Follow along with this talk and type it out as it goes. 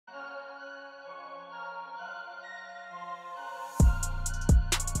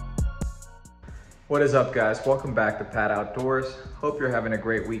What is up, guys? Welcome back to Pat Outdoors. Hope you're having a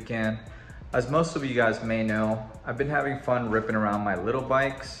great weekend. As most of you guys may know, I've been having fun ripping around my little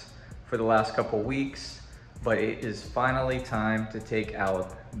bikes for the last couple weeks, but it is finally time to take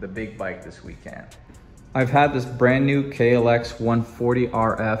out the big bike this weekend. I've had this brand new KLX 140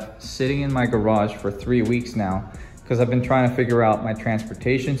 RF sitting in my garage for 3 weeks now because I've been trying to figure out my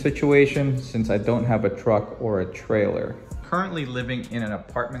transportation situation since I don't have a truck or a trailer. Currently living in an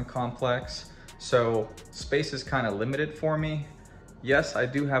apartment complex, so space is kind of limited for me. Yes, I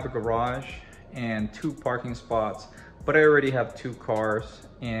do have a garage and 2 parking spots, but I already have 2 cars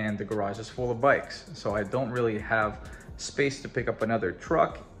and the garage is full of bikes. So I don't really have space to pick up another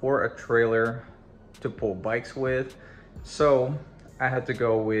truck or a trailer to pull bikes with. So I had to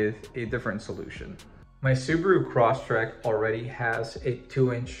go with a different solution. My Subaru Crosstrek already has a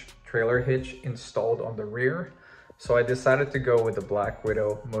 2-inch trailer hitch installed on the rear. So I decided to go with the Black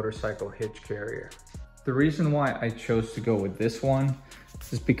Widow motorcycle hitch carrier. The reason why I chose to go with this one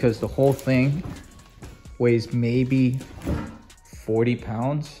is because the whole thing weighs maybe 40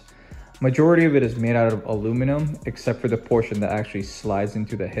 pounds. Majority of it is made out of aluminum, except for the portion that actually slides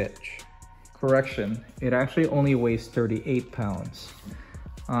into the hitch. Correction, it actually only weighs 38 pounds.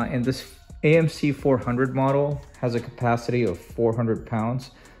 And this AMC-400 model has a capacity of 400 pounds.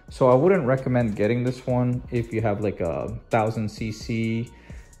 So I wouldn't recommend getting this one if you have like a 1000cc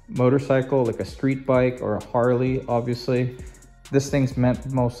motorcycle, like a street bike or a Harley, obviously. This thing's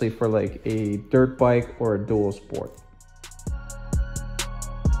meant mostly for like a dirt bike or a dual sport.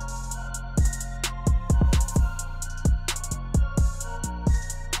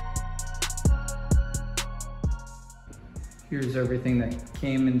 Here's everything that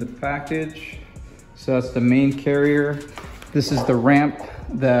came in the package. So that's the main carrier. This is the ramp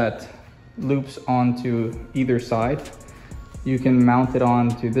that loops onto either side. You can mount it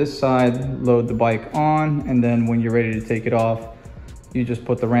onto this side, load the bike on, and then when you're ready to take it off, you just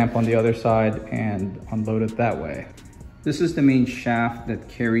put the ramp on the other side and unload it that way. This is the main shaft that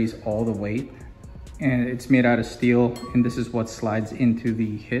carries all the weight, and it's made out of steel, and this is what slides into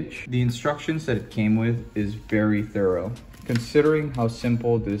the hitch. The instructions that it came with is very thorough. Considering how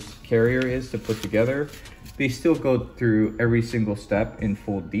simple this carrier is to put together, they still go through every single step in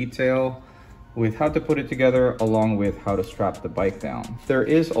full detail with how to put it together along with how to strap the bike down. There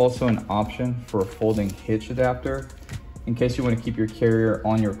is also an option for a folding hitch adapter. In case you want to keep your carrier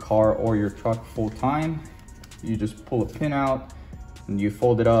on your car or your truck full time, you just pull a pin out and you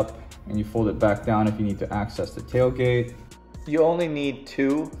fold it up and you fold it back down if you need to access the tailgate. You only need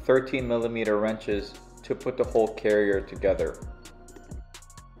 2 13mm wrenches to put the whole carrier together.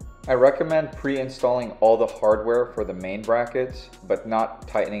 I recommend pre-installing all the hardware for the main brackets, but not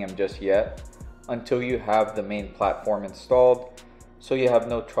tightening them just yet until you have the main platform installed, so you have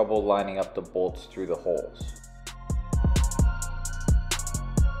no trouble lining up the bolts through the holes.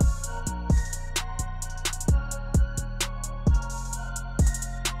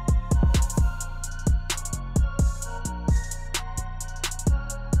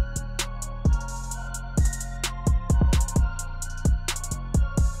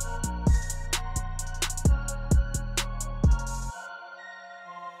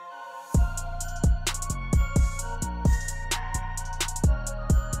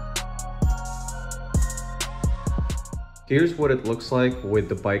 Here's what it looks like with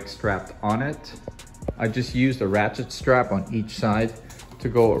the bike strapped on it. I just used a ratchet strap on each side to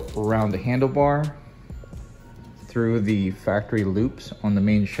go around the handlebar through the factory loops on the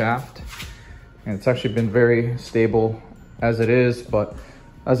main shaft. And it's actually been very stable as it is, but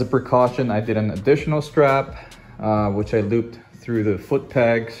as a precaution, I did an additional strap, which I looped through the foot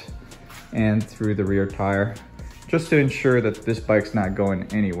pegs and through the rear tire, just to ensure that this bike's not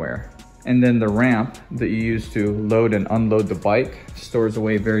going anywhere. And then the ramp that you use to load and unload the bike stores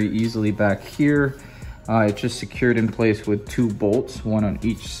away very easily back here. It's just secured in place with 2 bolts, one on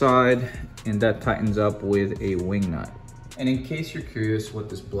each side, and that tightens up with a wing nut. And in case you're curious what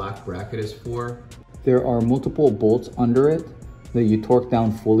this black bracket is for, there are multiple bolts under it that you torque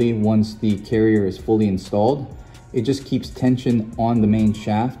down fully once the carrier is fully installed. It just keeps tension on the main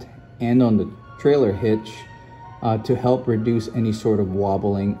shaft and on the trailer hitch to help reduce any sort of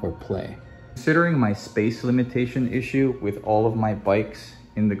wobbling or play. Considering my space limitation issue with all of my bikes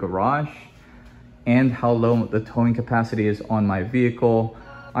in the garage and how low the towing capacity is on my vehicle,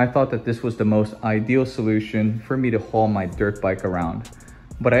 I thought that this was the most ideal solution for me to haul my dirt bike around.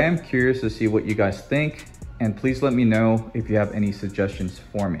 But I am curious to see what you guys think And please let me know if you have any suggestions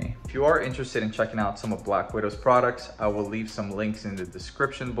for me. If you are interested in checking out some of Black Widow's products, I will leave some links in the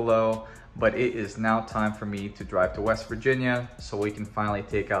description below. But it is now time for me to drive to West Virginia so we can finally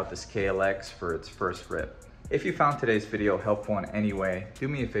take out this KLX for its first rip. If you found today's video helpful in any way, do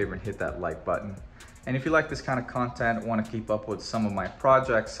me a favor and hit that like button. And if you like this kind of content, want to keep up with some of my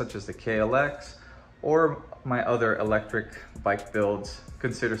projects such as the KLX or my other electric bike builds,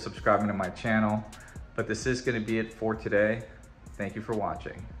 consider subscribing to my channel. But this is going to be it for today. Thank you for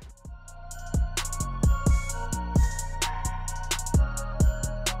watching.